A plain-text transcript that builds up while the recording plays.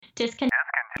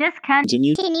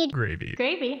Discontinued Gravy.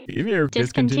 gravy. Give me your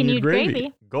Discontinued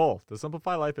gravy. Goal, to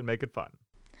simplify life and make it fun.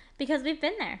 Because we've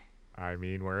been there. I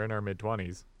mean, we're in our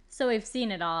mid-20s. So we've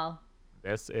seen it all.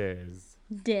 This is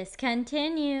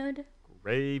Discontinued.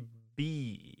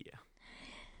 Gravy.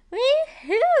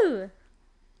 Woohoo!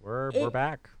 We're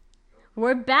back.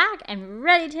 We're back and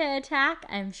ready to attack.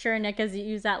 I'm sure Nick has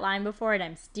used that line before and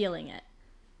I'm stealing it.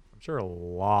 I'm sure a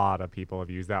lot of people have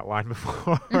used that line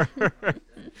before.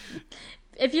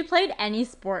 If you played any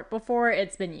sport before,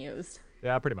 it's been used.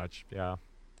 Yeah, pretty much. Yeah.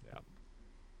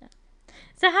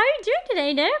 So how are you doing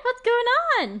today, Nick? What's going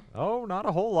on? Oh, not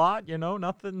a whole lot.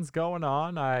 Nothing's going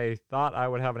on. I thought I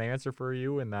would have an answer for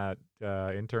you in that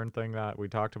intern thing that we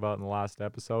talked about in the last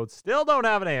episode. Still don't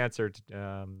have an answer.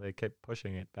 They kept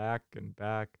pushing it back and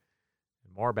back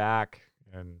and more back.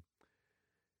 And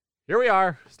here we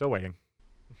are, still waiting.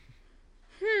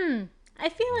 I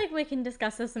feel like we can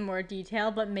discuss this in more detail,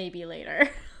 but maybe later.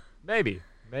 Maybe.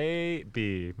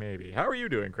 How are you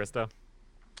doing, Krista?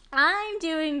 I'm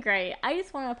doing great. I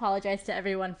just want to apologize to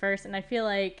everyone first, and I feel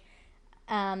like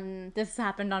this has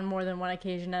happened on more than one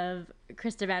occasion of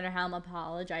Krista Vanderhelm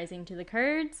apologizing to the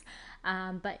Kurds,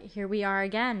 but here we are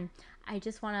again. I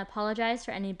just want to apologize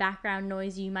for any background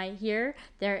noise you might hear.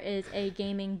 There is a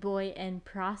gaming boy in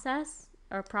progress,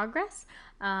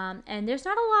 and there's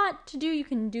not a lot to do you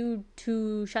can do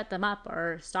to shut them up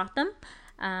or stop them.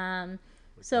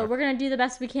 So we're going to do the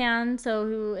best we can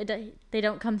so they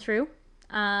don't come through.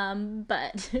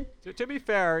 But to be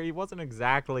fair, he wasn't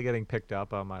exactly getting picked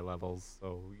up on my levels,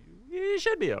 so you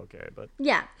should be okay. But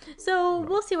yeah, so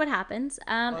we'll see what happens.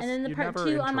 And then the part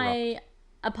 2 on my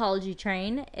apology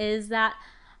train is that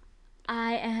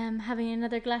I am having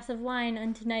another glass of wine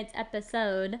on tonight's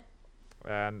episode.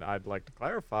 And I'd like to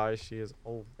clarify, she has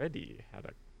already had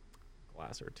a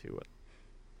glass or two at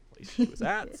the place she was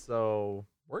at, so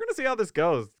we're going to see how this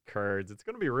goes, Kurds. It's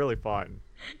going to be really fun.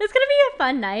 It's going to be a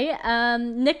fun night.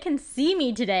 Nick can see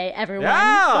me today, everyone.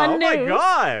 Yeah! Fun Oh news. my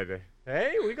god!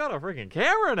 Hey, we got a freaking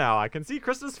camera now. I can see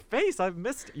Krista's face. I've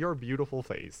missed your beautiful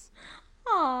face.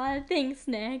 Aw, thanks,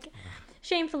 Nick.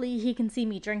 Shamefully, he can see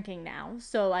me drinking now,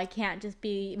 so I can't just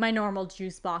be my normal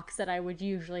juice box that I would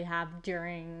usually have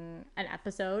during an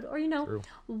episode. Or, True.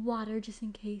 water just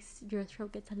in case your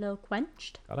throat gets a little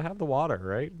quenched. Gotta have the water,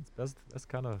 right? It's best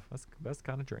kind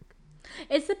of drink.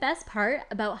 It's the best part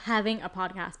about having a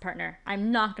podcast partner.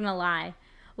 I'm not gonna lie.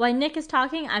 When Nick is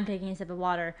talking, I'm taking a sip of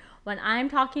water. When I'm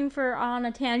talking on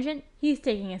a tangent, he's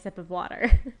taking a sip of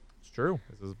water. It's true.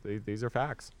 These are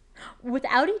facts.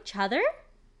 Without each other,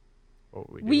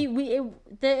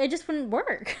 it just wouldn't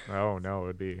work. Oh no,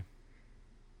 it'd be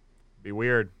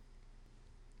weird.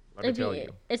 Let me tell you.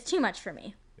 It's too much for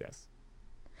me. Yes.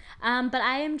 But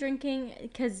I am drinking,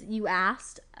 because you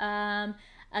asked, a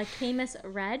Camus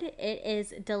Red. It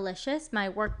is delicious. My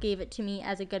work gave it to me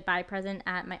as a goodbye present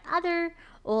at my other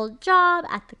old job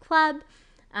at the club.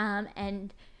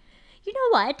 And you know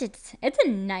what? It's a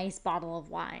nice bottle of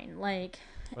wine. Like,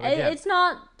 it's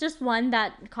not just one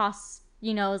that costs,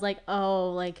 is like,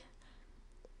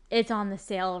 it's on the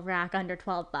sale rack under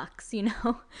 $12,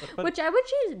 but which I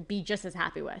would be just as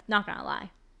happy with, not gonna lie.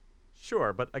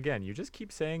 Sure, but again, you just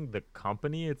keep saying the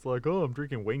company. It's like, oh, I'm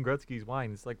drinking Wayne Gretzky's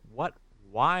wine. It's like, what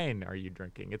wine are you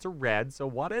drinking? It's a red, so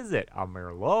what is it? A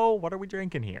Merlot? What are we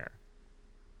drinking here?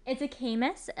 It's a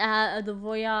Camus, the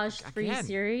Voyage 3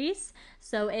 series.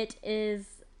 So it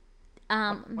is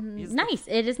nice.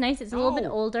 It is nice. It's a little bit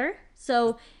older.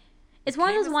 So it's one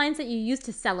of those wines that you use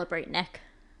to celebrate, Nick.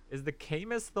 Is the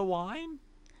Camus the wine?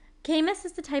 Camus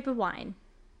is the type of wine.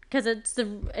 Because it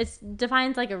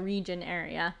defines like a region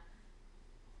area.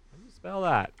 How do you spell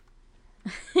that?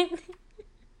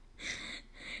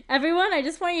 Everyone, I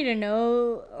just want you to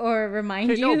know or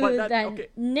remind you that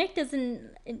Nick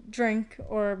doesn't drink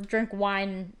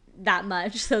wine that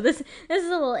much. So this is a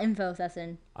little info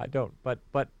session. I don't, but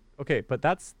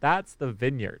that's the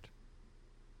vineyard,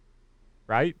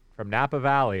 right? From Napa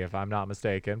Valley, if I'm not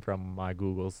mistaken, from my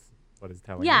Google's what is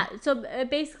telling me. Yeah, so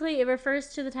basically it refers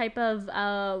to the type of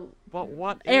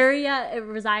area it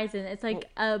resides in. It's like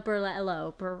a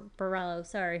Brunello,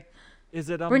 sorry. Is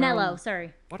it a Brunello,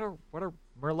 sorry. What are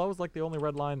Merlot's like the only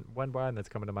one wine that's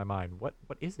coming to my mind. What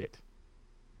is it?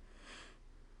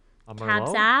 A Merlot? Cab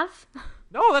Sav?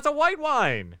 No, that's a white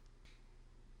wine.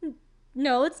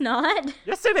 No, it's not.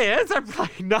 Yes, it is. I'm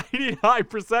like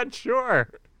 99% sure.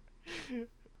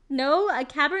 No, a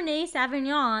Cabernet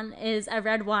Sauvignon is a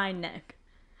red wine, Nick.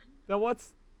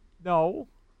 No.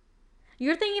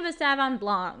 You're thinking of a Sauvignon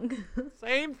Blanc.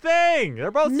 Same thing.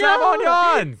 They're both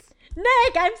Sauvignons.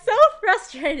 Nick, I'm so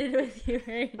frustrated with you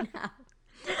right now.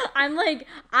 I'm like,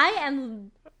 I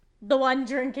am the one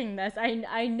drinking this.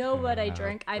 I know what I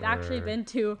drink. I've actually been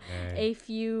to a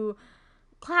few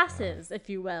classes, if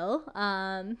you will.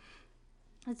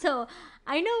 So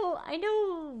I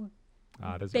know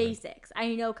basics.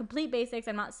 I know complete basics.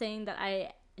 I'm not saying that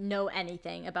I know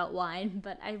anything about wine,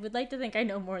 but I would like to think I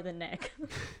know more than Nick.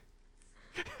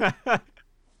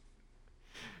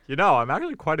 You know, I'm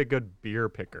actually quite a good beer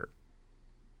picker.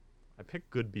 I pick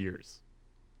good beers.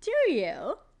 Do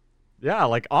you? Yeah,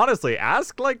 like honestly,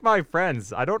 ask like my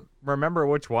friends. I don't remember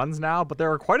which ones now, but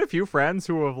there are quite a few friends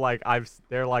who have like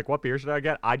they're like, "What beer should I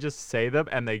get?" I just say them,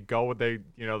 and they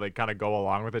kind of go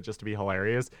along with it just to be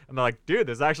hilarious. And they're like, "Dude,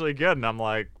 this is actually good." And I'm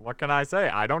like, "What can I say?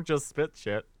 I don't just spit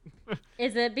shit."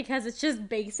 Is it because it's just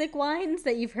basic wines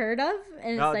that you've heard of,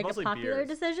 and No, it's like a popular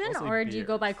beers. decision, Mostly or do you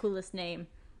go by beers. coolest name?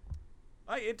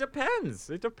 It depends.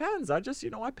 It depends. I just,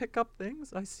 I pick up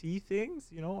things. I see things.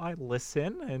 I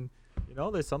listen, and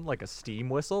there's something like a Steam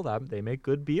Whistle that they make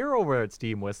good beer over at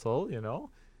Steam Whistle.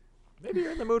 Maybe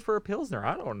you're in the mood for a pilsner.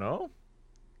 I don't know.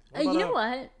 You know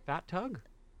what? Fat Tug.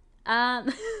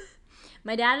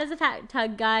 My dad is a Fat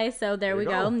Tug guy, so there we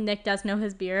go. Nick does know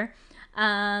his beer.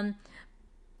 But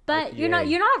you're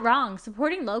not wrong.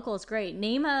 Supporting local is great.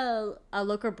 Name a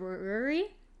local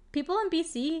brewery. People in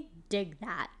BC dig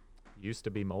that. Used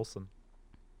to be Molson.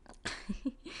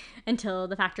 Until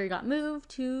the factory got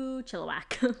moved to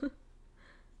Chilliwack.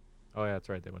 Oh yeah, that's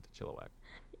right. They went to Chilliwack.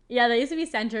 Yeah, they used to be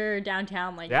center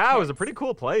downtown. Yeah, it was a pretty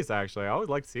cool place actually. I always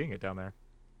liked seeing it down there.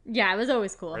 Yeah, it was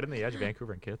always cool. Right on the edge of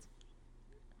Vancouver and Kitts.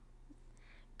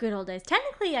 Good old days.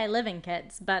 Technically, I live in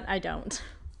Kitts, but I don't.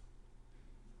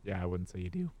 Yeah, I wouldn't say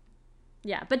you do.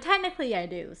 Yeah, but technically I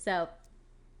do. So,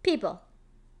 people.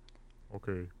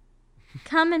 Okay.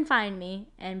 Come and find me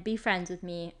and be friends with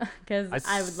me, because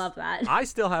I would love that. I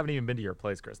still haven't even been to your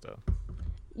place, Krista.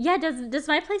 Yeah, does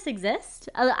my place exist?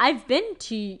 I've been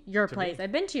to your place. Me.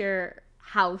 I've been to your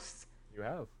house. You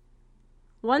have.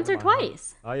 Once or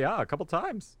twice. Oh, yeah, a couple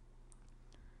times.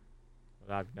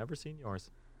 But I've never seen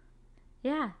yours.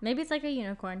 Yeah, maybe it's like a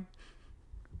unicorn.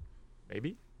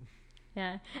 Maybe.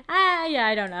 Yeah. Yeah,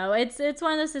 I don't know. It's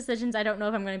one of those decisions. I don't know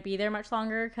if I'm going to be there much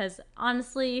longer, because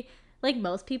honestly, like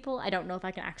most people, I don't know if I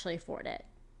can actually afford it.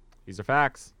 These are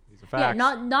facts. Yeah,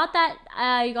 not that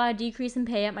I got a decrease in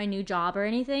pay at my new job or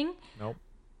anything. Nope.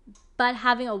 But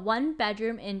having a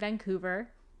 1-bedroom in Vancouver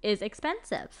is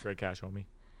expensive. Straight cash, homie.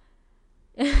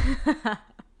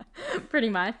 Pretty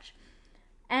much.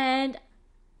 And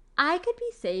I could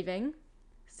be saving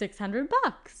 $600.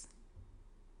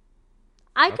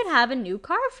 I could have a new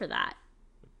car for that.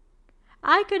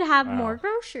 I could have more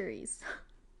groceries.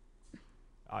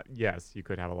 Yes, you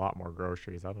could have a lot more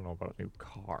groceries. I don't know about a new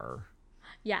car.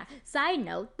 Yeah. Side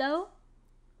note, though,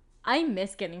 I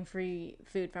miss getting free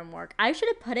food from work. I should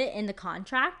have put it in the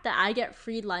contract that I get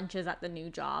free lunches at the new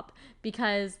job,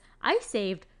 because I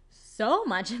saved so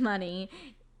much money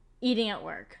eating at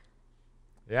work.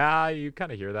 Yeah, you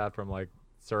kind of hear that from like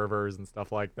servers and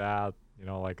stuff like that.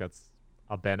 Like it's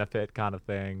a benefit kind of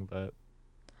thing, but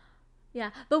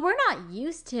yeah, but we're not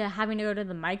used to having to go to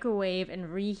the microwave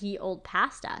and reheat old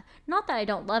pasta. Not that I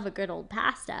don't love a good old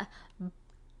pasta,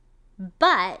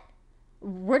 but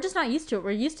we're just not used to it.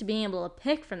 We're used to being able to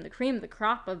pick from the cream of the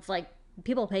crop of like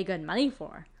people pay good money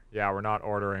for. Yeah, we're not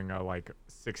ordering a like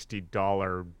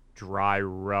 $60 dry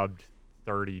rubbed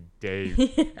 30-day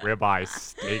ribeye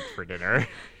steak for dinner.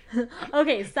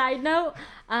 Okay, side note,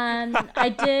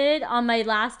 I did on my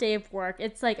last day of work,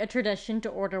 it's like a tradition to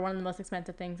order one of the most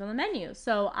expensive things on the menu.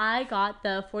 So I got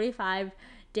the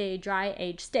 45-day dry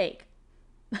aged steak.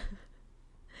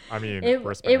 I mean, it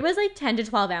respect. was like 10 to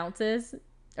 12 ounces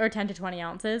or 10 to 20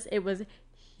 ounces. It was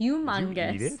humongous.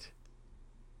 Did you eat it?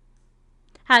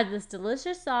 Had this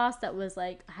delicious sauce that was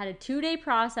like, had a 2-day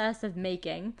process of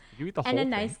making. Did you eat the whole and a thing?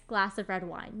 nice glass of red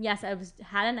wine. Yes,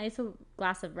 had a nice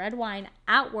glass of red wine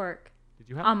at work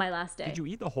on my last day. Did you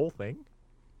eat the whole thing?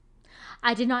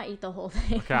 I did not eat the whole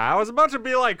thing. Okay, I was about to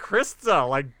be like, Krista,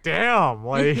 like, damn,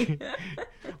 like,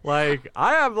 like,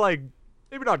 I have, like,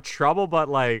 maybe not trouble, but,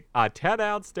 like, a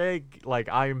 10-ounce steak, like,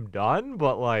 I'm done,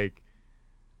 but, like,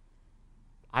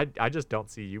 I just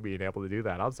don't see you being able to do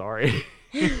that. I'm sorry.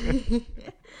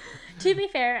 To be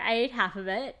fair, I ate half of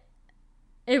it.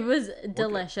 It was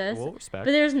delicious. Well, respect.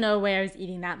 But there's no way I was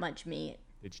eating that much meat.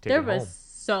 Did you take There it home? was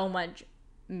so much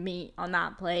meat on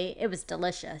that plate. It was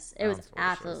delicious. It was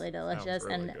absolutely delicious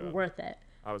really and good. worth it.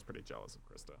 I was pretty jealous of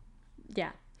Krista.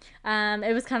 Yeah.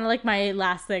 It was kind of like my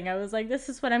last thing. I was like, this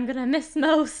is what I'm going to miss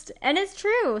most. And it's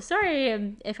true.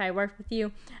 Sorry if I worked with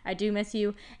you. I do miss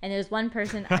you. And there's one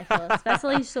person I feel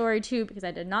especially sorry to, because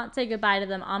I did not say goodbye to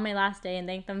them on my last day and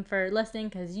thank them for listening,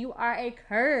 because you are a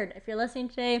curd. If you're listening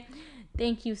today,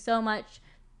 Thank you so much.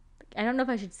 I don't know if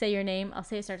I should say your name. I'll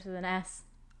say it starts with an S.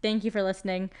 Thank you for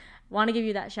listening. Want to give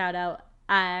you that shout out.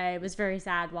 I was very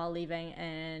sad while leaving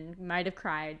and might have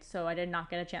cried, so I did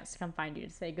not get a chance to come find you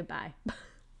to say goodbye.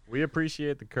 We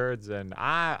appreciate the Kurds, and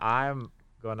I'm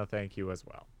going to thank you as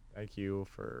well. Thank you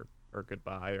for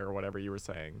goodbye or whatever you were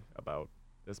saying about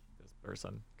this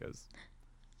person, because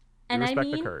we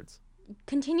respect the Kurds.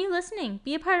 Continue listening.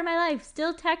 Be a part of my life.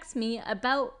 Still text me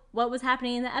about what was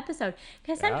happening in the episode,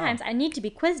 because sometimes I need to be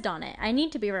quizzed on it. I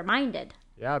need to be reminded.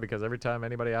 Yeah, because every time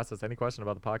anybody asks us any question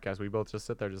about the podcast, we both just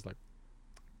sit there just like,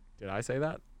 did I say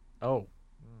that? Oh.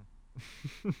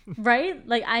 Right?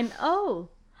 Like oh,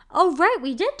 right.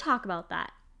 We did talk about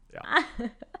that. Yeah.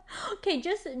 Okay,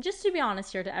 just to be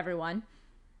honest here to everyone,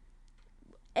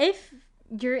 if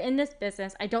you're in this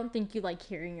business, I don't think you like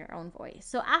hearing your own voice.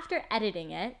 So after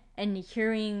editing it and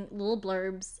hearing little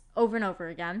blurbs over and over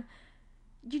again,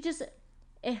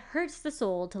 it hurts the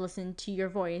soul to listen to your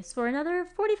voice for another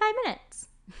 45 minutes.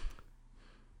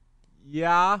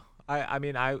 Yeah. I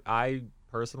mean, I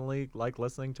personally like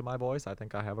listening to my voice. I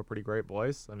think I have a pretty great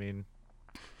voice. I mean,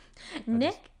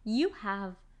 Nick, you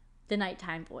have the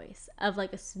nighttime voice of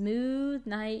like a smooth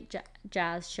night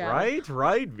jazz show. Right.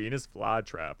 Venus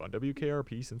Flytrap on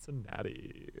WKRP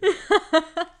Cincinnati.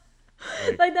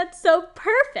 like that's so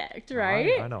perfect,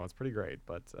 right? I know, it's pretty great,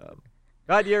 but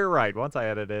God, you're right. Once I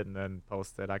edit it and then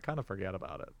post it, I kind of forget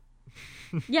about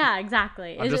it. Yeah,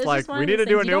 exactly. I'm just like, we need to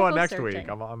do a new one next week.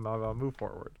 I'll move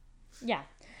forward. Yeah.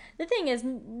 The thing is,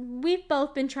 we've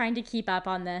both been trying to keep up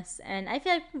on this, and I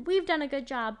feel like we've done a good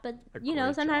job, but,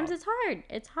 sometimes it's hard.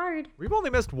 It's hard. We've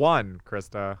only missed one,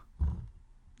 Krista.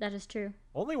 That is true.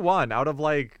 Only one out of,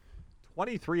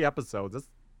 23 episodes. That's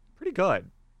pretty good.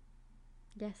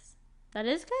 Yes. That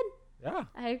is good. Yeah.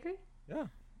 I agree. Yeah.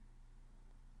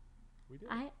 We did.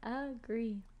 I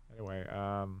agree. Anyway,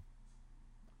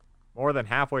 more than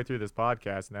halfway through this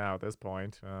podcast now at this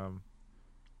point.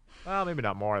 Well, maybe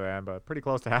not more than, but pretty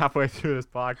close to halfway through this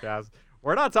podcast.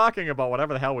 We're not talking about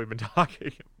whatever the hell we've been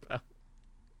talking about.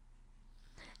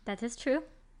 That is true.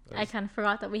 I kind of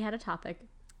forgot that we had a topic.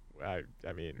 I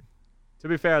mean, to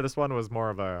be fair, this one was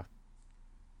more of a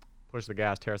push the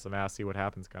gas, tear some ass, see what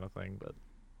happens kind of thing. But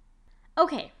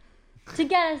okay, to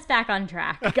get us back on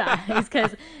track, guys,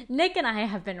 because Nick and I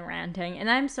have been ranting,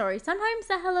 and I'm sorry. Sometimes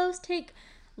the hellos take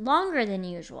longer than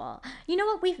usual. You know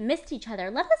what? We've missed each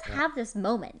other. Let us have this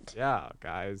moment. Yeah,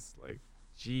 guys.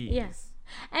 Jeez. Yes.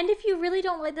 And if you really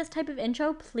don't like this type of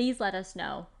intro, please let us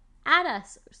know. Add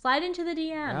us. Slide into the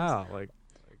DMs. Yeah,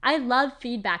 I love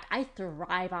feedback. I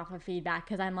thrive off of feedback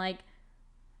because I'm like,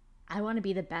 I want to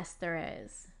be the best there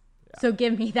is. Yeah. So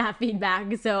give me that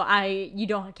feedback so you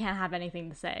can't have anything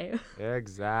to say.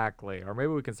 Exactly. Or maybe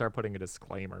we can start putting a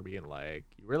disclaimer being like,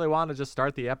 you really want to just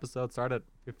start the episode, start at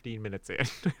 15 minutes in.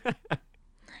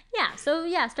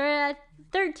 Start at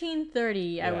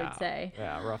 13:30, I would say.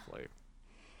 Yeah, roughly.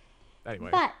 Anyway.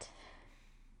 But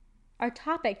our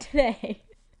topic today,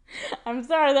 I'm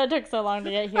sorry that took so long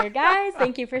to get here, guys.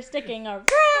 Thank you for sticking around.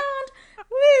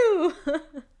 Woo!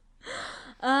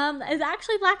 Is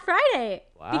actually Black Friday.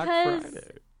 Because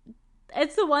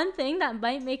it's the one thing that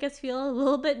might make us feel a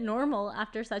little bit normal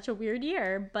after such a weird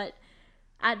year, but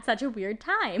at such a weird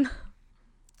time.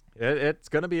 It's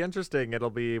going to be interesting. It'll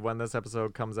be, when this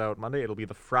episode comes out Monday, it'll be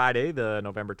the Friday, the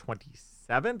November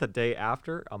 27th, the day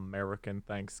after American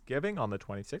Thanksgiving on the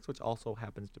 26th, which also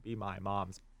happens to be my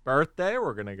mom's birthday.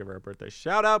 We're going to give her a birthday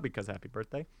shout out because happy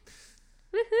birthday.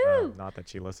 Woohoo! Not that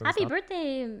she listens. Happy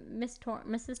birthday, Mrs.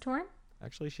 Torrin.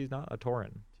 Actually, she's not a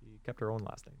Torrin. She kept her own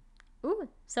last name. Ooh,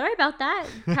 sorry about that.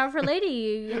 Powerful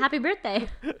lady, happy birthday.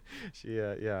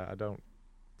 I don't,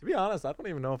 to be honest, I don't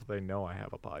even know if they know I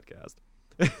have a podcast.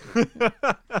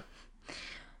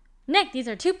 Nick, these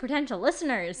are two potential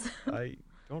listeners. I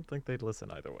don't think they'd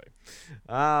listen either way.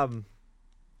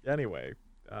 Anyway,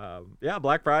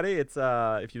 Black Friday, it's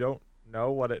if you don't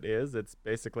know what it is, it's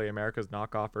basically America's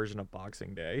knockoff version of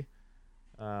Boxing Day.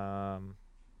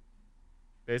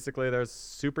 Basically there's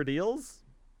super deals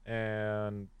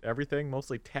and everything,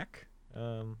 mostly tech.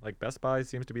 Best Buy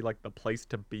seems to be the place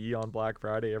to be on Black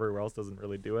Friday. Everywhere else doesn't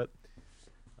really do it.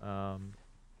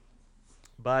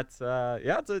 But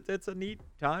it's a neat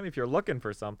time if you're looking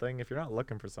for something. If you're not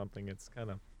looking for something, it's kind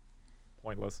of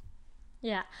pointless.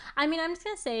 Yeah. I mean, I'm just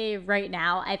going to say right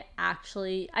now, I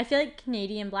feel like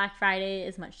Canadian Black Friday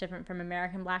is much different from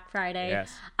American Black Friday.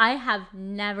 Yes. I have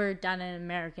never done an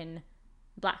American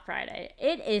Black Friday.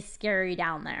 It is scary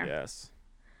down there. Yes.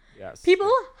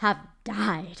 People have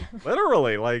died.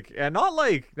 Literally, and not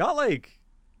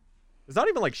it's not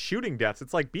even shooting deaths.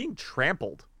 It's being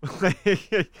trampled.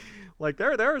 Like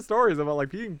there are stories about like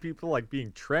people like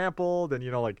being trampled and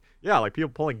like yeah, like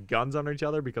people pulling guns on each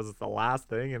other because it's the last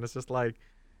thing, and it's just like,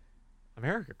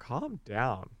 America, calm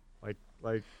down.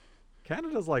 Like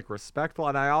Canada's like respectful,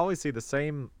 and I always see the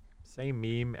same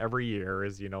meme every year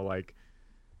is like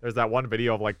there's that one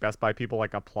video of like Best Buy people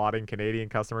like applauding Canadian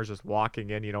customers just walking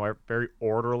in, very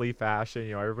orderly fashion.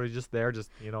 Everybody's just there,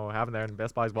 just having there, and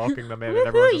Best Buy's welcoming them in, and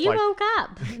everyone's just you like, woke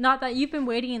up. Not that you've been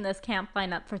waiting in this camp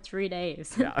lineup for 3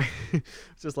 days. yeah.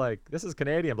 It's just like, this is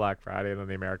Canadian Black Friday, and then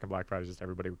the American Black Friday is just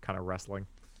everybody kind of wrestling.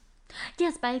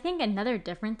 Yes, but I think another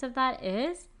difference of that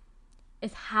is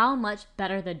how much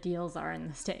better the deals are in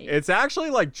the States. It's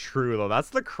actually like true though. That's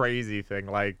the crazy thing.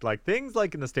 Like things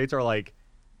like in the States are like,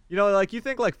 like you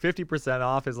think like 50%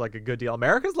 off is like a good deal.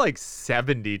 America's like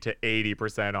 70 to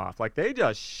 80% off. Like they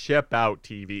just ship out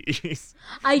TVs.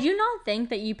 I do not think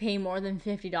that you pay more than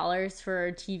 $50 for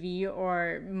a TV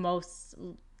or most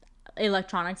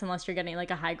electronics unless you're getting like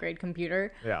a high grade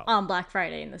computer on Black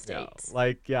Friday in the States.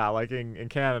 Like in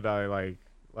Canada,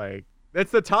 like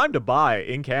it's the time to buy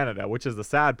in Canada, which is the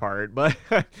sad part. But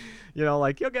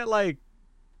like you'll get like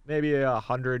maybe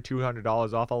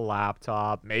 $100-$200 off a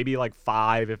laptop, maybe like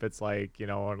 $5 if it's like an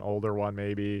older one,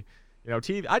 maybe.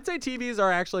 TV. I'd say TVs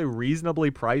are actually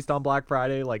reasonably priced on Black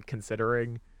Friday, like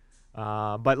considering.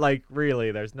 But like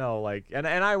really, there's no like, and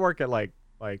I work at I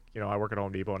work at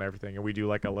Home Depot and everything, and we do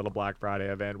like a little Black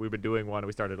Friday event. We've been doing one.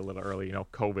 We started a little early,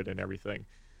 COVID and everything.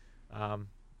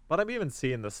 But I'm even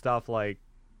seeing the stuff like,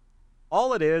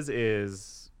 all it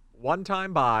is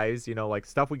one-time buys, like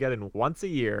stuff we get in once a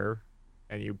year,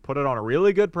 and you put it on a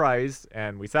really good price,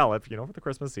 and we sell it, for the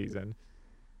Christmas season.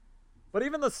 But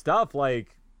even the stuff,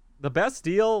 like, the best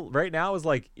deal right now is,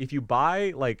 like, if you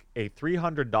buy, like, a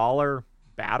 $300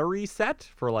 battery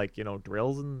set for, like,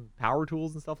 drills and power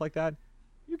tools and stuff like that,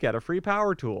 you get a free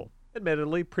power tool.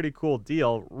 Admittedly, pretty cool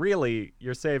deal. Really,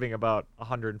 you're saving about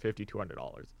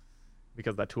 $150-$200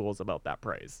 because that tool is about that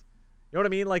price. You know what I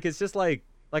mean? Like, it's just like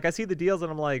I see the deals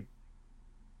and I'm like,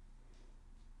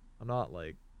 I'm not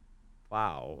like,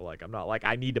 wow. Like, I'm not like,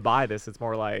 I need to buy this. It's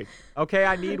more like, okay,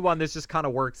 I need one. This just kind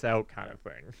of works out kind of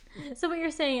thing. So what you're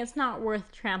saying, it's not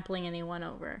worth trampling anyone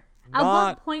over. Not at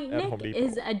what point, at Nick,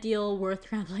 is a deal worth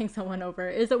trampling someone over?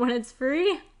 Is it when it's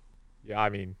free? Yeah, I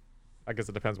mean, I guess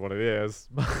it depends what it is.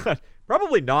 But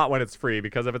probably not when it's free,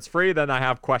 because if it's free, then I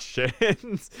have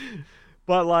questions.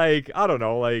 But like, I don't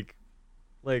know, like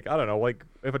I don't know, like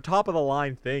if a top of the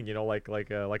line thing, like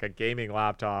a gaming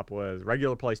laptop was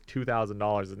regular price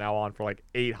 $2,000 is now on for like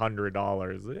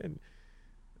 $800. And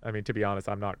I mean, to be honest,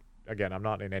 I'm not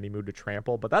in any mood to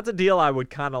trample, but that's a deal I would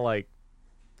kind of like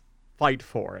fight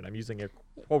for, and I'm using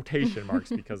quotation marks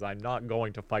because I'm not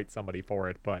going to fight somebody for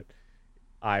it, but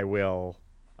I will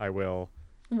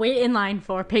wait in line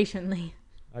for patiently.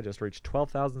 I just reached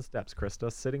 12,000 steps,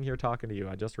 Krista. Sitting here talking to you,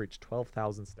 I just reached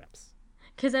 12,000 steps.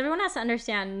 Because everyone has to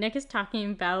understand, Nick is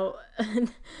talking about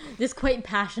this quite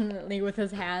passionately with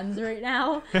his hands right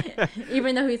now.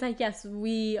 Even though he's like, yes,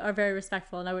 we are very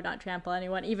respectful and I would not trample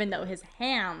anyone, even though his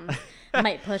hands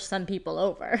might push some people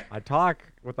over. I talk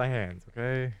with my hands,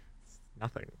 okay? It's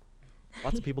nothing.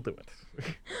 Lots of people do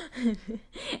it.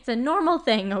 It's a normal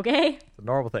thing, okay? It's a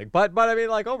normal thing. But I mean,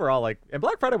 like, overall, like, and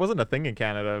Black Friday wasn't a thing in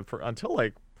Canada until,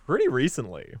 like, pretty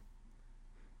recently.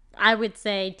 I would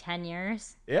say 10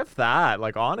 years. If that,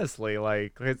 like, honestly,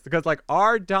 like, it's because, like,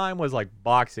 our time was, like,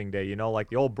 Boxing Day, like,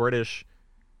 the old British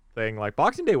thing. Like,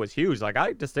 Boxing Day was huge. Like,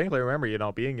 I distinctly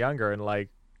remember, being younger and, like,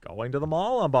 going to the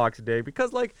mall on Boxing Day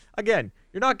because, like, again,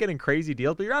 you're not getting crazy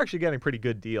deals, but you're actually getting pretty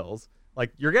good deals.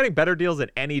 Like, you're getting better deals than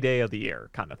any day of the year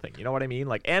kind of thing. You know what I mean?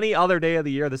 Like, any other day of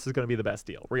the year, this is going to be the best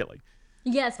deal, really.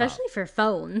 Yeah, especially for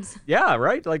phones. Yeah,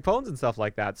 right? Like, phones and stuff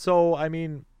like that. So, I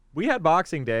mean, we had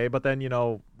Boxing Day, but then,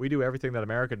 we do everything that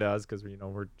America does because,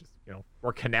 we're just,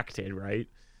 we're connected, right?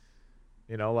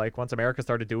 Like, once America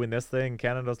started doing this thing,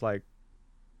 Canada's like,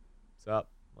 what's up?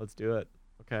 Let's do it.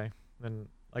 Okay. And,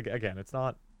 like, again, it's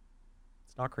not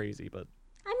crazy, but...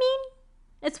 I mean,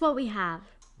 it's what we have.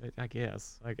 I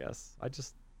guess. I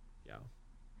just, yeah.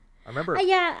 I remember.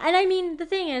 Yeah, and I mean, the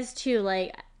thing is, too,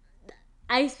 like,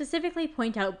 I specifically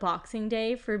point out Boxing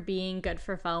Day for being good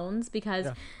for phones because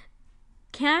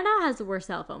Canada has the worst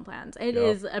cell phone plans. It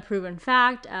is a proven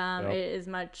fact. It is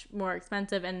much more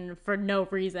expensive and for no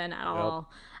reason at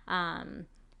all.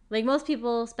 Like, most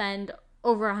people spend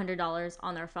over $100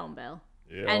 on their phone bill.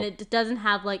 Yep. And it doesn't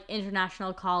have, like,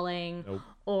 international calling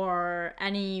or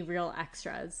any real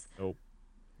extras. Nope.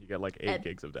 You get like 8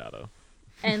 gigs of data.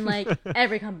 And like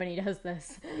every company does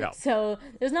this. Yeah. So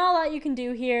there's not a lot you can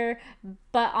do here.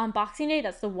 But on Boxing Day,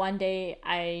 that's the one day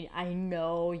I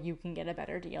know you can get a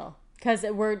better deal. because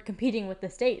we're competing with the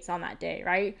states on that day,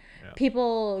 right? Yeah.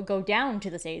 People go down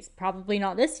to the states, probably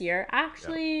not this year.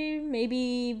 Actually,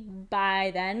 maybe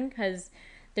by then, because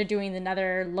they're doing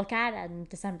another look at on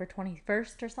December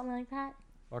 21st or something like that.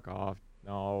 Fuck off.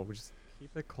 No, we just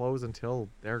keep it closed until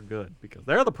they're good, because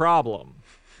they're the problem.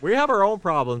 We have our own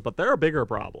problems, but they're a bigger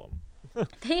problem.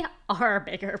 They are a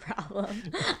bigger problem.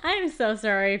 I'm so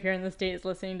sorry if you're in the States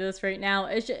listening to this right now.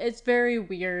 It's very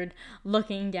weird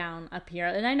looking down up here.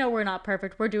 And I know we're not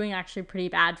perfect. We're doing actually pretty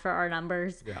bad for our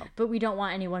numbers. Yeah. But we don't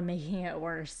want anyone making it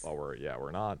worse. Well,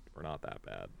 we're not that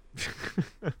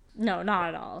bad. No, not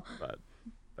at all.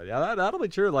 But yeah, that'll be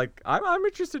true. Like, I'm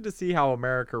interested to see how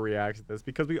America reacts to this,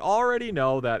 because we already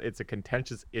know that it's a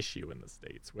contentious issue in the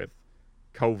States with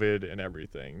COVID and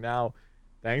everything. Now,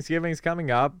 Thanksgiving's coming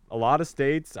up. A lot of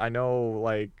states, I know,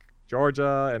 like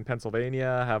Georgia and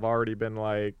Pennsylvania have already been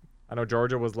like, I know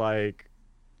Georgia was like,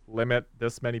 limit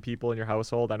this many people in your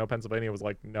household. I know Pennsylvania was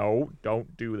like, no,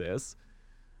 don't do this.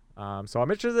 So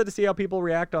I'm interested to see how people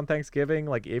react on Thanksgiving.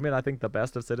 Like, even I think the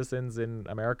best of citizens in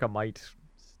America might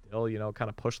still, kind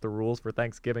of push the rules for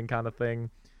Thanksgiving kind of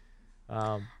thing.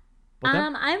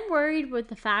 I'm worried with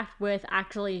the fact with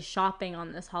actually shopping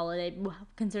on this holiday,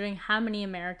 considering how many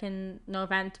American, no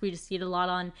offense, we just see it a lot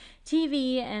on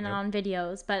TV and on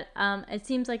videos, but it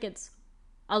seems like it's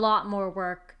a lot more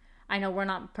work. I know we're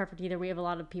not perfect either. We have a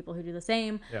lot of people who do the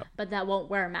same, but that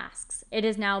won't wear masks. It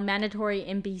is now mandatory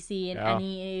in BC in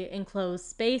any enclosed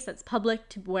space that's public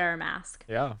to wear a mask.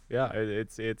 Yeah.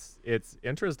 It's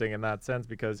interesting in that sense,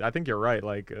 because I think you're right.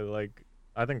 Like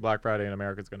I think Black Friday in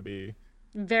America is going to be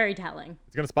very telling.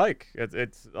 It's gonna spike.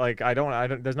 It's like I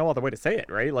don't. There's no other way to say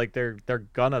it, right? Like they're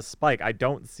gonna spike. I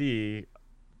don't see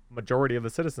majority of the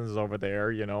citizens over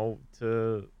there,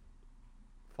 to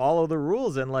follow the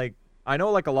rules. And like, I know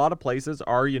like a lot of places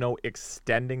are,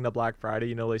 extending the Black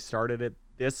Friday. They started it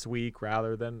this week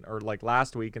rather than, or like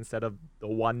last week instead of the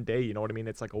one day. You know what I mean?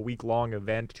 It's like a week-long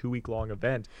event, 2-week-long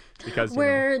event, because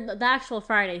where the actual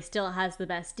Friday still has the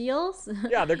best deals.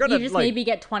 Yeah, they're gonna you just maybe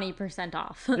get 20%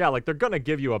 off. Yeah, like they're gonna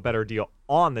give you a better deal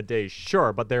on the day,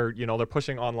 sure, but they're they're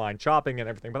pushing online shopping and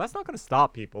everything, but that's not gonna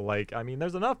stop people. Like, I mean,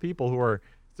 there's enough people who are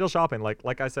still shopping.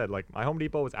 Like I said, like my Home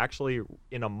Depot is actually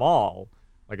in a mall,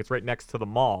 like it's right next to the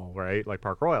mall, right? Like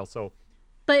Park Royal. So,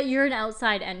 but you're an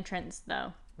outside entrance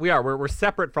though. We're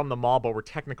separate from the mall, but we're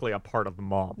technically a part of the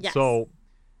mall. Yes. So,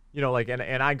 like, and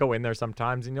I go in there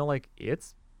sometimes, and like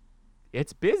it's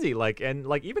busy. Like, and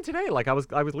like even today, like I was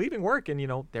leaving work, and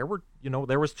there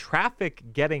was traffic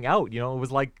getting out. It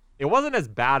was like, it wasn't as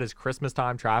bad as Christmas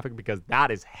time traffic, because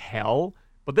that is hell.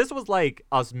 But this was like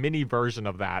a mini version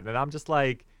of that, and I'm just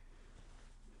like,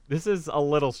 this is a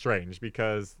little strange,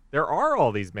 because there are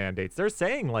all these mandates. They're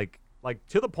saying like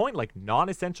to the point, like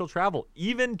non-essential travel,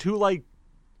 even to like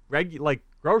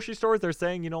grocery stores, they're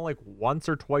saying, like once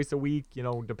or twice a week,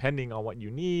 depending on what you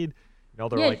need. They're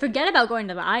like, forget about going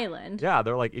to the island. Yeah,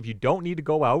 they're like, if you don't need to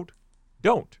go out,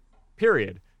 don't.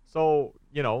 Period. So,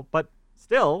 but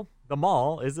still, the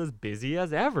mall is as busy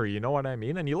as ever. You know what I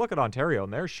mean? And you look at Ontario,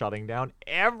 and they're shutting down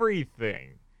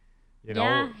everything.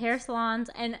 Yeah, hair salons.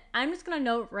 And I'm just gonna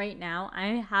note right now,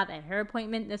 I have a hair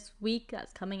appointment this week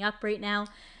that's coming up right now,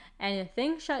 and if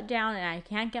things shut down and I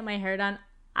can't get my hair done,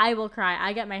 I will cry.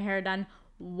 I get my hair done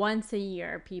once a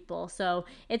year, people. So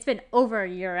it's been over a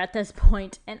year at this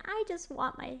point, and I just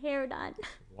want my hair done.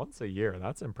 Once a year?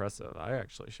 That's impressive. I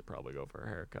actually should probably go for a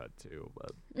haircut too,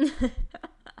 but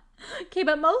Okay,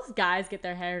 but most guys get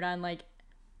their hair done like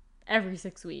every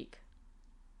 6 weeks.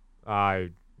 No.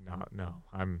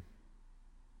 I'm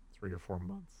 3 or 4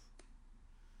 months.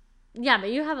 Yeah,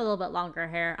 but you have a little bit longer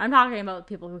hair. I'm talking about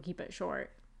people who keep it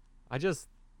short. It's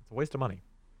a waste of money.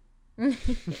 You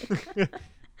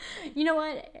know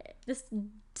what? This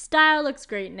style looks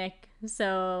great, Nick.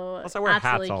 So plus I wear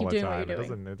hats all keep the doing time. What you're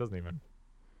doing. It doesn't even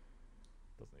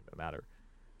matter.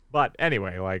 But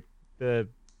anyway, like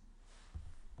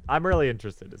I'm really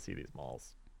interested to see these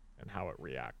malls and how it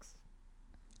reacts.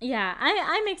 Yeah,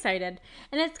 I'm excited,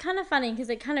 and it's kind of funny because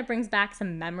it kind of brings back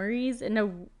some memories in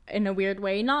a weird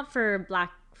way. Not for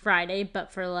Black Friday,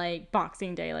 but for like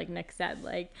Boxing Day, like Nick said.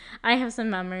 Like, I have some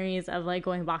memories of like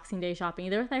going Boxing Day shopping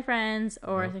either with my friends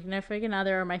or a significant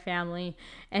other or my family,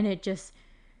 and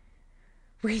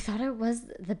we thought it was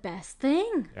the best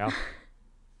thing.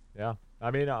 Yeah. I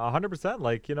mean, 100%.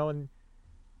 Like, and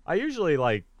I usually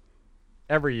like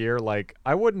every year, like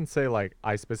I wouldn't say like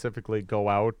I specifically go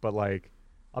out, but like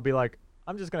I'll be like,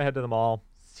 I'm just gonna head to the mall,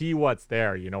 see what's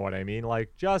there. You know what I mean?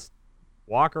 Like, just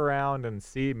walk around and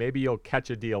see. Maybe you'll catch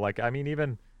a deal. Like, I mean,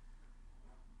 even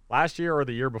last year or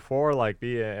the year before, like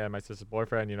me and my sister's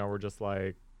boyfriend, we're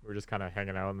just kind of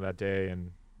hanging out on that day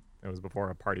and it was before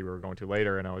a party we were going to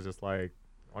later, and I was just like,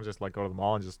 I'll just like go to the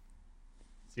mall and just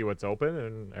see what's open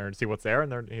and or see what's there.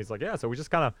 And then he's like, yeah. So we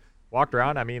just kind of walked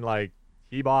around. I mean, like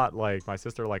he bought like my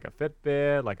sister like a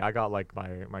Fitbit, like I got like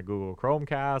my Google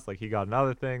Chromecast, like he got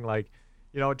another thing, like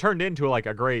it turned into like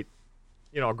a great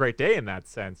a great day in that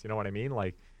sense. You know what I mean?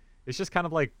 Like it's just kind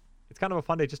of like it's kind of a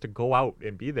fun day just to go out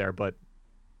and be there. But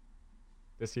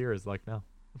this year is like no.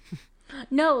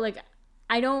 No, like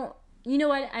I don't. You know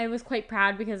what? I was quite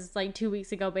proud because like 2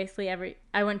 weeks ago, basically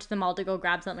I went to the mall to go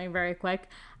grab something very quick,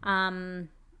 and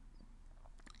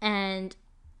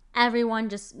everyone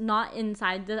just not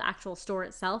inside the actual store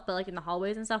itself, but like in the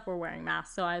hallways and stuff, were wearing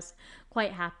masks. So I was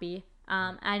quite happy.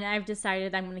 And I've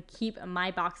decided I'm going to keep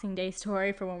my Boxing Day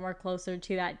story for when we're closer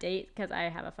to that date because I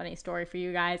have a funny story for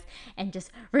you guys and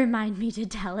just remind me to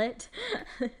tell it.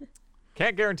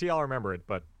 Can't guarantee I'll remember it,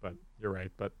 but you're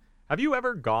right. But have you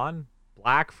ever gone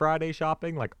Black Friday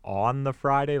shopping, like on the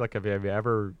Friday? Like have you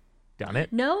ever done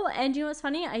it? No, and you know what's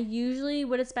funny? I usually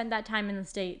would have spent that time in the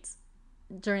States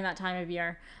during that time of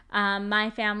year. My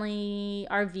family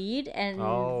RV'd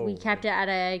and we kept it at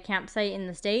a campsite in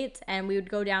the States, and we would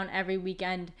go down every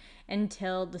weekend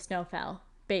until the snow fell,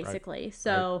 basically. Right.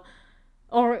 So,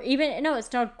 or even, no, it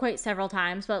snowed quite several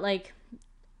times, but like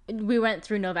we went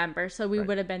through November, so we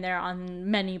would have been there on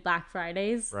many Black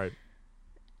Fridays. Right.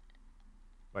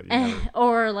 But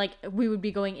or like we would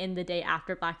be going in the day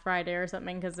after Black Friday or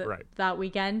something because that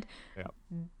weekend. Yeah.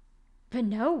 But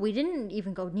no, we didn't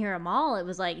even go near a mall. It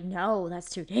was like, no, that's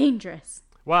too dangerous.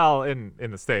 Well, in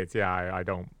the States, yeah, I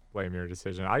don't blame your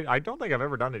decision. I don't think I've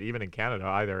ever done it even in Canada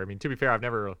either. I mean, to be fair, I've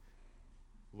never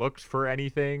looked for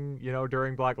anything,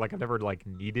 during Black. Like, I've never, like,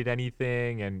 needed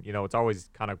anything. And, it's always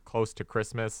kind of close to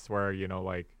Christmas where,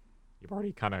 like, you've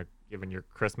already kind of given your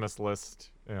Christmas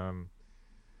list,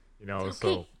 Okay.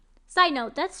 So. Side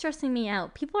note, that's stressing me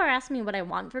out. People are asking me what I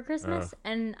want for Christmas.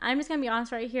 And I'm just going to be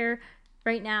honest right here.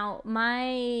 Right now,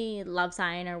 my love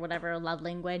sign or whatever, love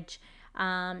language,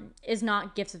 is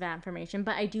not gifts of affirmation,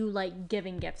 but I do like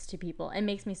giving gifts to people. It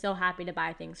makes me so happy to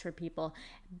buy things for people.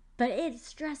 But it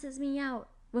stresses me out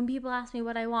when people ask me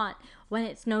what I want when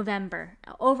it's November,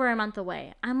 over a month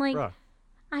away. I'm like, Bruh.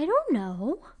 I don't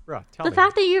know. Bruh, the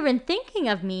fact that you're even thinking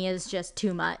of me is just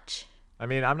too much. I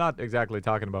mean, I'm not exactly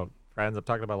talking about friends. I'm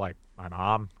talking about like my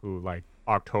mom who like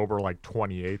October like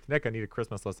 28th. Nick, I need a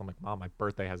Christmas list. I'm like, Mom, my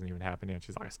birthday hasn't even happened yet.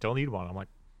 She's like, I still need one. I'm like,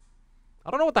 I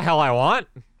don't know what the hell I want.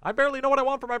 I barely know what I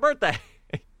want for my birthday.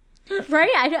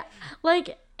 Right? I don't,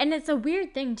 like, and it's a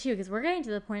weird thing too because we're getting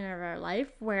to the point of our life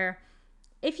where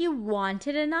if you want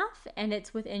it enough and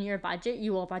it's within your budget,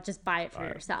 you will just buy it for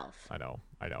yourself. I know.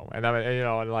 And I mean,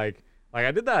 and like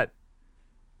I did that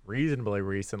reasonably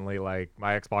recently. Like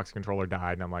my Xbox controller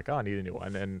died and I'm like, oh, I need a new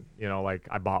one. And like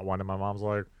I bought one and my mom's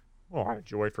like, oh, why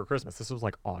did you wait for Christmas? This was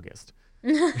like August.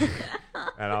 And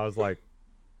I was like,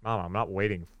 Mom, I'm not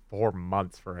waiting 4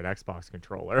 months for an Xbox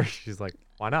controller. She's like,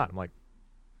 why not? I'm like,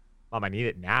 Mom, I need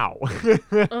it now.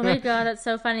 Oh my God, that's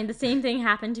so funny. The same thing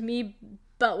happened to me,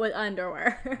 but with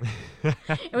underwear.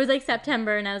 It was like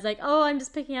September and I was like, oh, I'm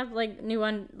just picking up like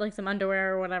like some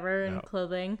underwear or whatever and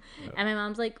clothing. And my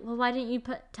mom's like, well, why didn't you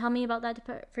tell me about that to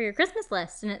put for your Christmas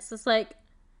list? And it's just like,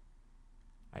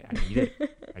 I need it.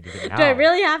 I need it now. Do I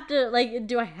really have to, like,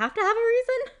 do I have to have a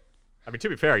reason? I mean, to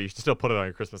be fair, you should still put it on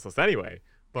your Christmas list anyway.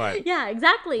 But yeah,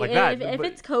 exactly. Like if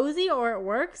it's cozy or it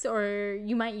works or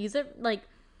you might use it, like,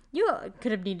 you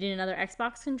could have needed another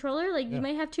Xbox controller. Like, you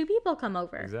might have 2 people come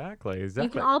over. Exactly. You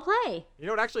can all play. You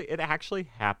know what? It actually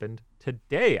happened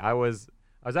today. I was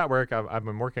at work. I've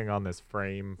been working on this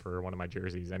frame for one of my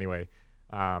jerseys. Anyway,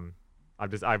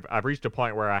 I've reached a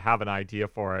point where I have an idea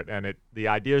for it, and the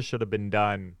idea should have been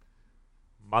done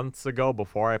months ago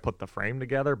before I put the frame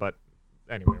together. But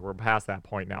anyway, we're past that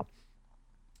point now.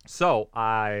 So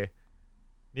I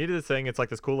needed this thing. It's like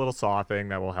this cool little saw thing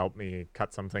that will help me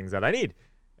cut some things that I need.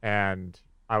 And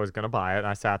I was going to buy it. And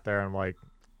I sat there and I'm like,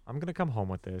 I'm going to come home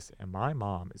with this. And my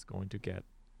mom is going to get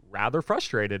rather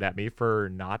frustrated at me for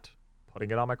not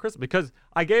putting it on my Christmas. Because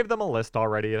I gave them a list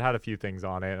already. It had a few things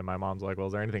on it. And my mom's like, well,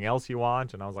 is there anything else you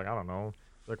want? And I was like, I don't know.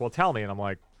 She's like, well, tell me. And I'm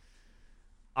like,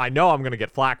 I know I'm going to get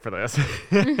flack for this.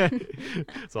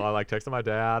 So I like texted my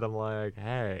dad. I'm like,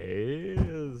 hey.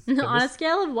 On a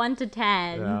scale of 1 to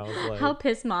 10, like, how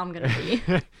pissed Mom going to be?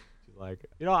 She's like,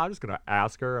 I'm just going to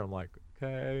ask her. I'm like,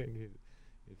 okay. And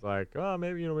he's like, oh,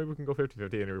 maybe we can go 50-50.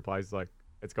 And he replies, he's like,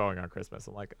 it's going on Christmas.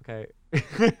 I'm like, okay.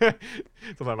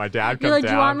 So then my dad comes down. Do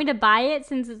you want me to buy it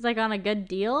since it's like on a good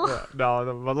deal? Yeah,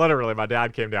 no, but literally my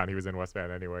dad came down. He was in West Van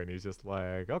anyway. And he's just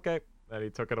like, okay. And he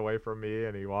took it away from me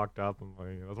and he walked up. And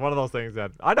like, it was one of those things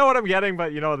that I know what I'm getting.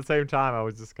 But, at the same time, I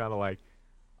was just kind of like,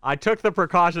 I took the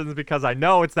precautions because I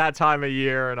know it's that time of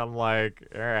year, and I'm like,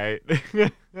 all right,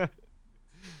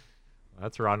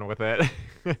 let's run with it.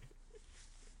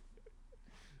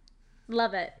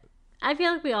 Love it. I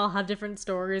feel like we all have different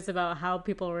stories about how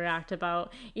people react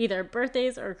about either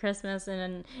birthdays or Christmas,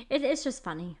 and it's just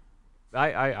funny.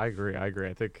 I agree.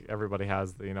 I think everybody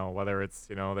has, whether it's,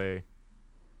 the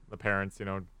parents,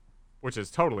 which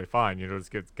is totally fine.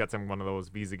 Just get them one of those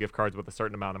Visa gift cards with a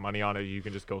certain amount of money on it. You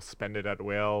can just go spend it at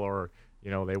will, or,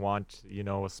 they want,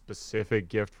 a specific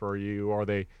gift for you, or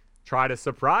they try to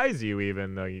surprise you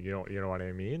even though you know what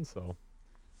I mean? So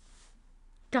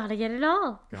gotta get it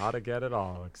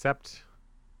all. Except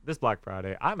this Black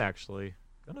Friday, I'm actually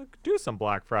gonna do some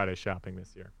Black Friday shopping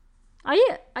this year. Are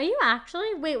you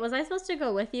actually? Wait, was I supposed to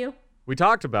go with you? We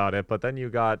talked about it, but then you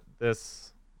got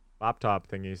this laptop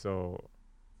thingy, so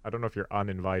I don't know if you're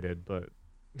uninvited, but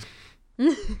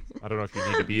I don't know if you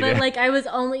need to be there. But like, I was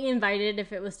only invited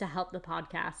if it was to help the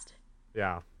podcast.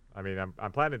 Yeah, I mean,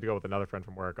 I'm planning to go with another friend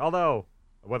from work. Although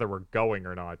whether we're going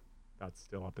or not, that's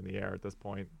still up in the air at this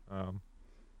point.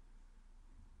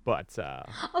 But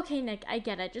okay, Nick, I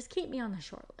get it. Just keep me on the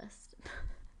short list.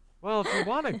 Well, if you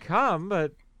want to come,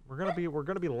 but we're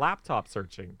gonna be laptop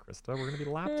searching, Krista. We're gonna be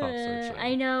laptop searching.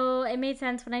 I know it made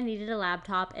sense when I needed a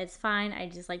laptop. It's fine. I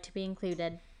just like to be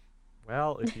included.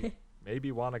 Well, if you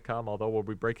maybe want to come, although we'll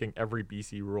be breaking every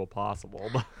BC rule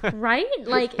possible. Right?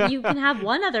 Like, you can have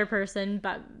one other person,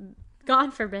 but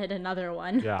God forbid another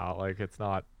one. Yeah, like it's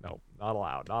not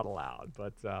allowed.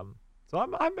 But so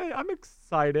I'm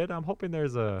excited. I'm hoping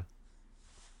there's a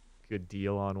good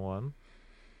deal on one.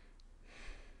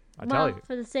 I tell you,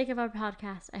 for the sake of our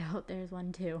podcast, I hope there's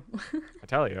one too. I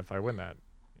tell you, if I win that,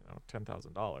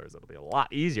 $10,000, it'll be a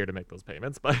lot easier to make those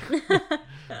payments. But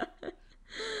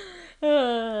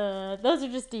those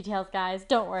are just details, guys.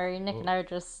 Don't worry. Nick and I are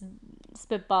just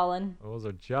spitballing. Those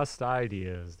are just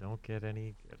ideas. Don't get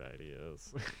any good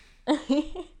ideas.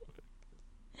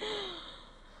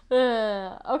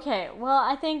 Okay, well,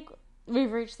 I think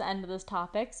we've reached the end of this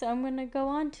topic, so I'm going to go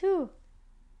on to...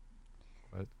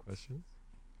 What? Questions?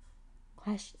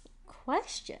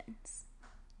 Questions?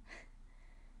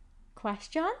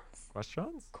 Questions?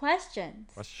 Questions.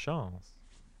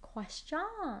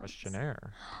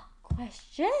 Questionnaire.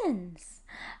 Questions.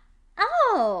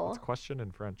 Oh. What's question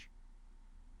in French?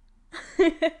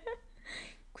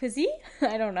 Quizzy?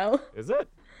 I don't know. Is it?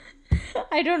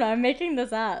 I don't know. I'm making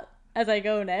this up as I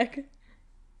go, Nick.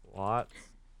 What's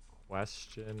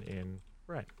question in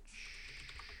French?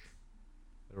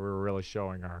 We're really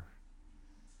showing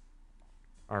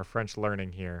our French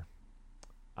learning here.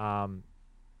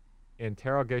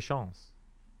 Interrogations.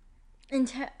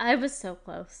 I was so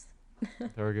close.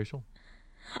 Interrogation.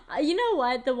 You know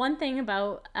what? The one thing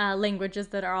about languages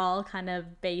that are all kind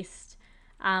of based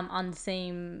on the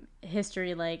same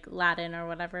history, like Latin or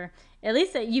whatever, at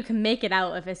least that you can make it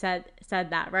out if it said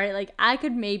that, right? Like, I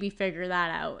could maybe figure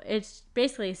that out. It's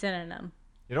basically a synonym.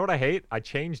 You know what I hate? I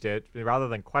changed it. Rather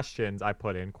than questions, I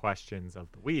put in questions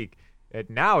of the week.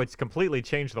 Now it's completely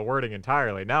changed the wording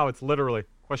entirely. Now it's literally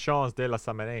questions de la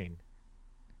semaine.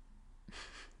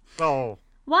 So...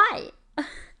 Why?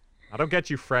 I don't get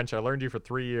you French. I learned you for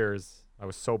 3 years. I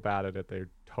was so bad at it, they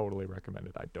totally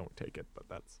recommended I don't take it, but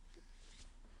that's...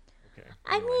 Okay.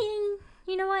 Anyway. I mean,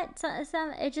 you know what?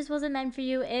 It just wasn't meant for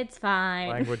you. It's fine.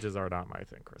 Languages are not my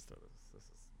thing, Krista. This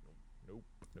is... Nope.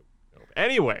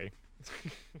 Anyway.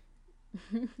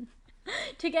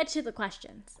 To get to the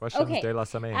questions. Questions de la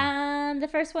semaine. The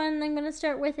first one I'm going to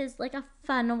start with is like a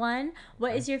fun one.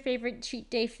 What is your favorite cheat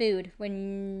day food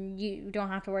when you don't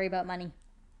have to worry about money?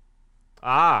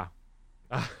 Oh.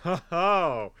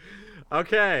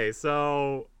 Okay,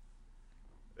 so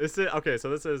this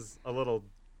is a little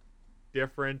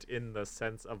different in the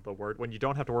sense of the word. When you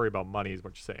don't have to worry about money is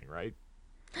what you're saying, right?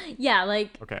 Yeah, like,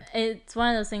 okay. It's one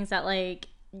of those things that, like,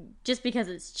 just because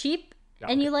it's cheap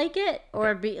and okay. you like it,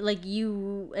 or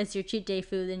it's your cheat day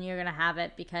food and you're going to have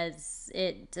it because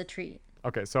it's a treat.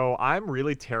 Okay, so I'm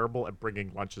really terrible at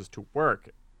bringing lunches to work.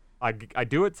 I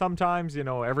do it sometimes,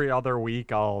 every other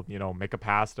week I'll, make a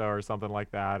pasta or something like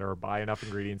that, or buy enough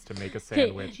ingredients to make a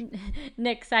sandwich.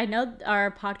 Nick, side note, our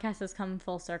podcast has come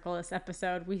full circle this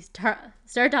episode. We start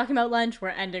talking about lunch, we're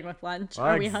ending with lunch.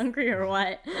 Are we hungry or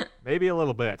what? Maybe a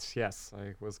little bit, yes.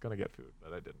 I was going to get food,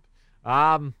 but I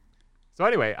didn't. So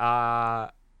anyway,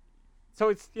 so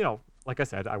it's, like I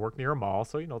said, I work near a mall,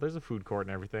 so, there's a food court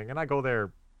and everything, and I go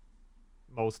there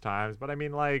most times, but I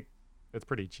mean, like, it's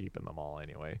pretty cheap in the mall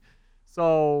anyway.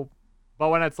 So, but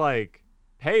when it's like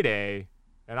payday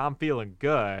and I'm feeling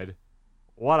good,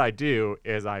 what I do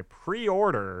is I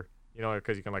pre-order,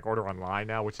 because you can like order online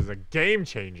now, which is a game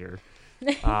changer.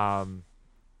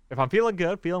 If I'm feeling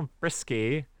good, feeling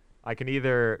frisky, I can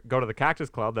either go to the Cactus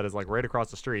Club that is like right across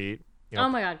the street. You know, Oh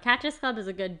my god, Cactus Club is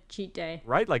a good cheat day.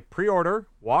 right? Like pre-order,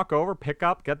 walk over, pick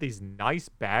up, get these nice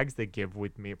bags they give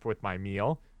with my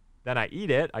meal. Then I eat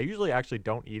it. I usually actually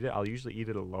don't eat it. I'll usually eat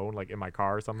it alone, like in my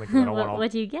car or something. 'Cause I don't want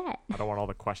What do you get? I don't want all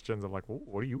the questions of like,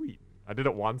 what are you eating? I did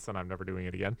it once and I'm never doing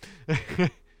it again.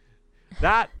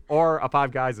 That or a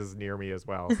Five Guys is near me as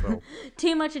well. So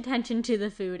Too much attention to the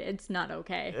food. It's not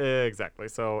okay. exactly.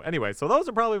 So anyway, so those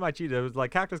are probably my cheat days,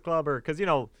 like Cactus Club, or because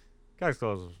Cactus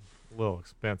Club is a little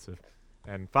expensive,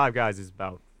 and Five Guys is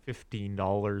about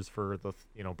 $15 for the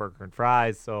burger and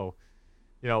fries. So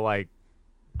like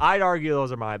I'd argue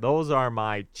those are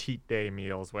my cheat day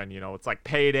meals when it's like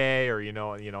payday or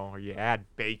or you add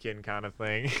bacon kind of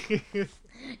thing.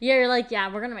 You're like,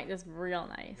 yeah, we're gonna make this real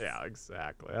nice. Yeah,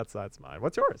 exactly. That's mine.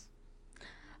 What's yours?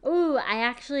 Ooh, I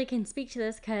actually can speak to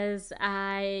this because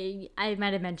I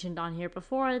might have mentioned on here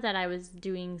before that I was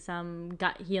doing some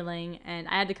gut healing and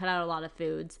I had to cut out a lot of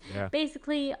foods. Yeah.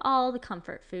 Basically, all the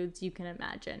comfort foods you can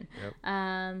imagine.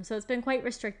 Yep. So it's been quite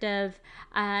restrictive.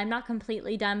 I'm not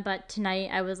completely done, but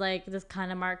tonight I was like, this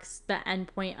kind of marks the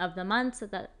end point of the month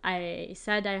that I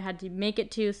said I had to make it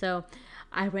to. So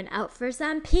I went out for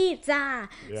some pizza,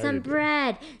 some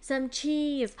bread, some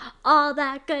cheese, all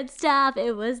that good stuff.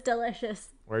 It was delicious.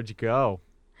 Where'd you go?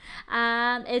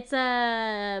 It's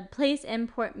a place in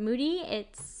Port Moody.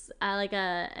 It's like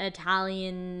a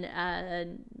Italian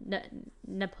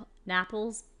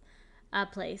Naples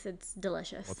place. It's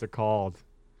delicious. What's it called?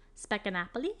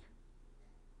 Speccanapoli?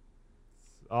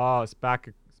 Oh,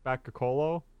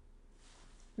 Spaccacolo?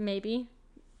 Maybe.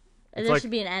 It's There like-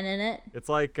 should be an N in it. It's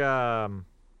like wish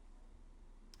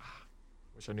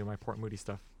I knew my Port Moody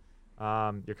stuff.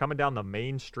 You're coming down the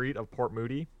main street of Port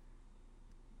Moody,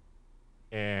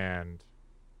 and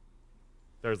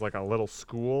there's like a little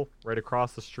school right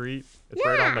across the street. It's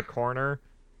right on Yeah. the corner.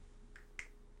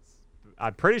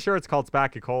 I'm pretty sure it's called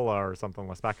Spaccacola or something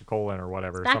like Spaccacolan or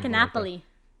whatever. something like that. Speccanapoli.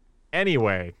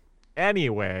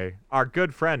 Anyway, our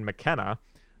good friend McKenna,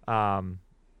 and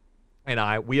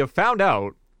we have found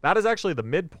out that is actually the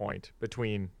midpoint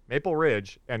between Maple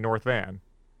Ridge and North Van.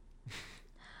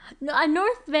 No, a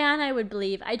North Van, I would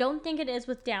believe. I don't think it is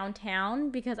with downtown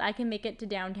because I can make it to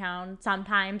downtown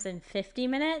sometimes in 50 I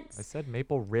minutes. said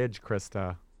Maple Ridge,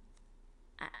 Krista.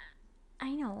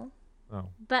 I know. Oh,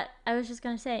 But I was just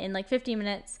going to say in like 50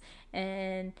 minutes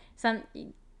and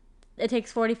it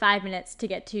takes 45 minutes to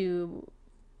get to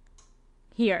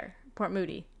here, Port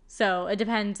Moody. So it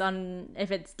depends on if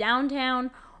it's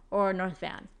downtown or North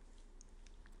Van.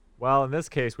 well, in this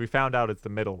case, we found out it's the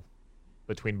middle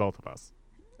between both of us.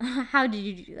 How did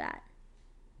you do that?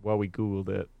 Well, we Googled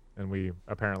it, and we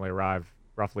apparently arrived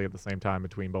roughly at the same time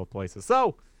between both places.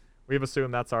 So we've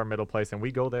assumed that's our middle place, and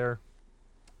we go there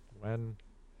when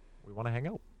we want to hang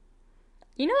out.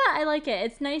 You know what? I like it.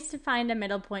 It's nice to find a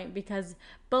middle point because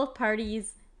both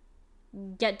parties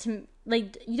get to,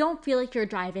 like, you don't feel like you're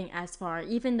driving as far,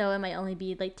 even though it might only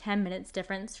be like 10 minutes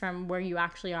difference from where you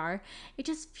actually are. It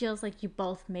just feels like you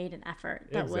both made an effort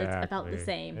that was about the Exactly.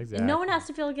 same. And no one Exactly. has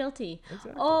to feel guilty.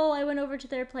 Exactly. Oh, I went over to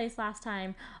their place last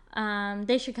time.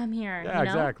 They should come here. Yeah, you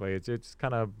know? exactly. It's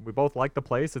kind of, we both like the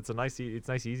place. It's a nice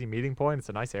easy meeting point. It's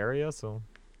a nice area, so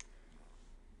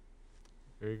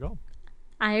there you go.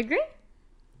 I agree.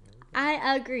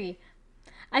 I agree.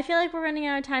 I feel like we're running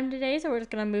out of time today, so we're just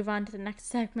going to move on to the next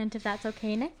segment, if that's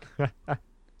okay, Nick.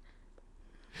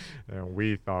 And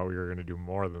we thought we were going to do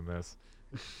more than this.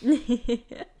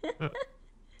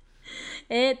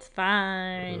 It's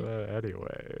fine.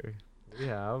 Anyway, we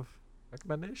have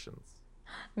recommendations.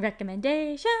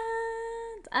 Recommendations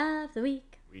of the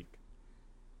week.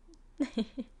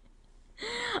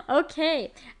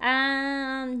 Okay.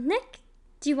 Nick,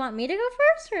 do you want me to go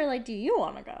first, or like, do you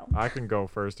want to go? I can go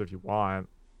first if you want.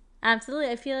 Absolutely.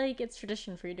 I feel like it's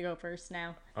tradition for you to go first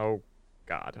now. Oh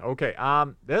God. Okay.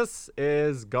 This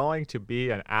is going to be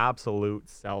an absolute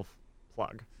self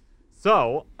plug.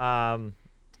 So,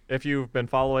 if you've been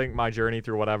following my journey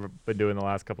through what I've been doing the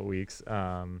last couple of weeks,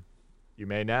 you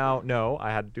may now know I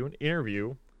had to do an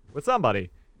interview with somebody.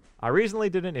 I recently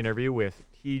did an interview with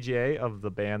TJ of the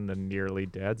band The Nearly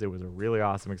Deads. It was a really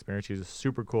awesome experience. She's a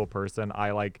super cool person.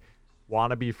 I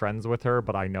want to be friends with her,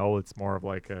 but I know it's more of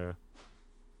like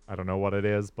I don't know what it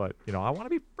is, but I want to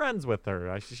be friends with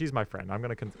her. She's my friend. I'm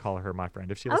gonna call her my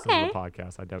friend. If she listens to the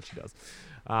podcast, I doubt she does.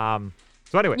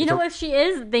 So anyway, You know, if she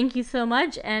is, thank you so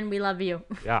much, and we love you.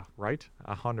 yeah, right,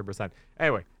 100%.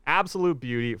 Anyway, absolute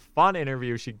beauty, fun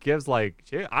interview. She gives I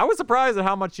was surprised at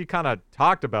how much she kind of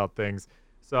talked about things.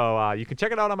 So you can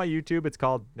check it out on my YouTube. It's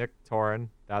called Nick Torin.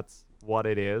 That's what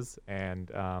it is,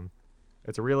 and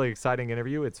it's a really exciting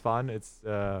interview. It's fun. It's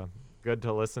good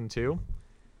to listen to,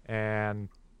 and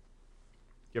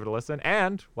give it a listen.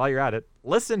 And while you're at it,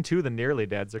 listen to the Nearly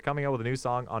Deads. They're coming out with a new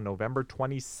song on November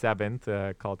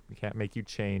 27th called Can't Make You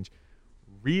Change.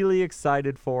 Really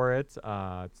excited for it.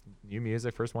 It's new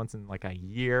music, first one's in like a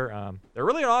year. They're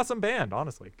really an awesome band,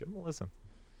 honestly. Give them a listen.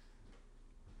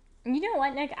 You know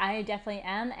what, Nick? I definitely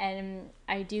am, and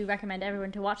I do recommend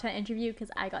everyone to watch that interview because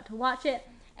I got to watch it,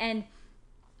 and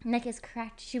Nick is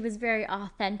correct. She was very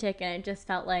authentic, and it just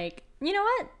felt like, you know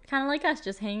what? Kind of like us,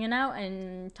 just hanging out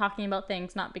and talking about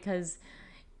things, not because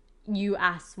you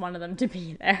asked one of them to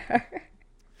be there.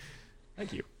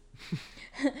 Thank you.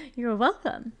 You're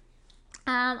welcome.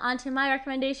 On to my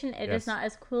recommendation. It is not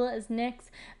as cool as Nick's,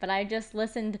 but I just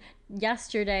listened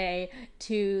yesterday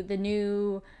to the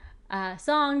new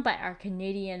song by our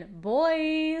Canadian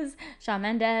boys, Shawn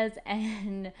Mendes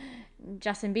and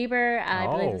Justin Bieber. I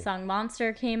believe the song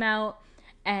Monster came out.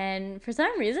 And for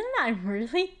some reason, I'm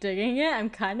really digging it. I'm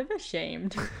kind of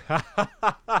ashamed.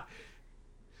 I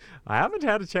haven't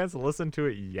had a chance to listen to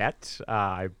it yet.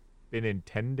 I've been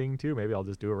intending to. Maybe I'll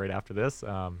just do it right after this.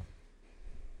 I'm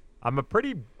a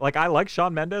pretty, I like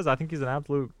Shawn Mendes. I think he's an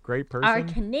absolute great person. Our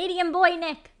Canadian boy,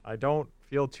 Nick. I don't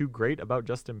feel too great about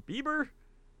Justin Bieber.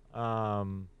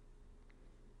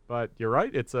 But you're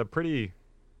right. It's a pretty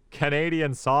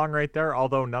Canadian song right there,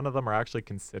 although none of them are actually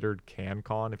considered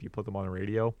CanCon if you put them on the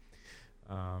radio.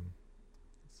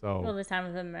 Well, this time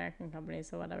with American companies,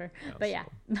 so whatever. Yeah, but yeah.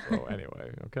 So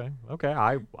anyway, okay.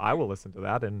 I will listen to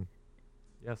that, and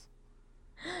yes.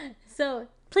 So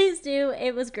please do.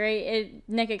 It was great.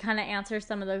 Nick, it kind of answers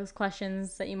some of those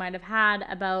questions that you might have had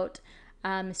about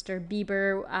Mr.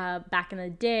 Bieber back in the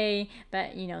day,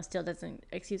 but still doesn't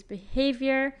excuse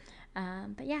behavior.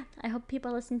 But yeah, I hope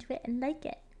people listen to it and like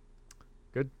it.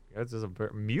 Good. This is a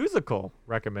musical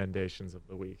recommendations of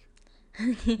the week.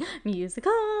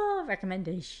 Musical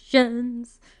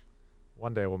recommendations.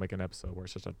 One day we'll make an episode where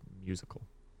it's just a musical.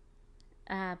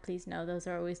 Please no, those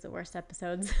are always the worst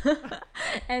episodes.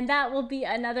 And that will be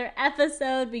another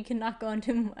episode. We cannot go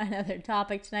into another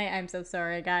topic tonight. I'm so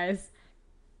sorry, guys.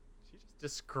 She just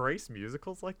disgrace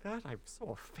musicals like that? I'm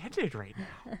so offended right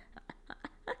now.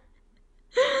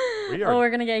 We're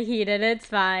going to get heated. It's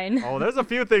fine. Oh, there's a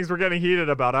few things we're getting heated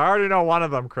about. I already know one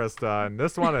of them, Krista, and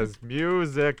this one is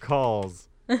musicals.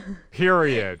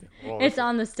 Period. Well, it's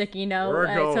on the sticky note,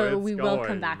 so we will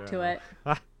come back to it.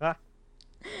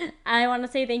 I want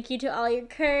to say thank you to all your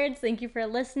Kurds. Thank you for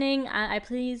listening.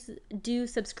 Please do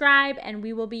subscribe, and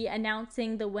we will be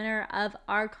announcing the winner of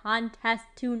our contest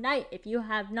tonight. If you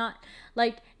have not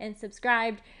liked and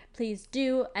subscribed, please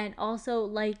do, and also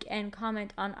like and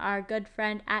comment on our good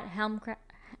friend at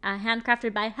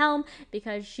Handcrafted by Helm,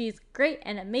 because she's great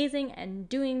and amazing and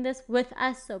doing this with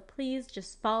us. So please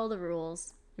just follow the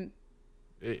rules.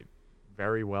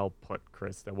 Very well put,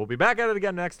 Krista. We'll be back at it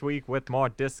again next week with more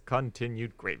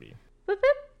discontinued gravy. Boop,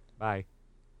 boop. Bye.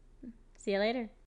 See you later.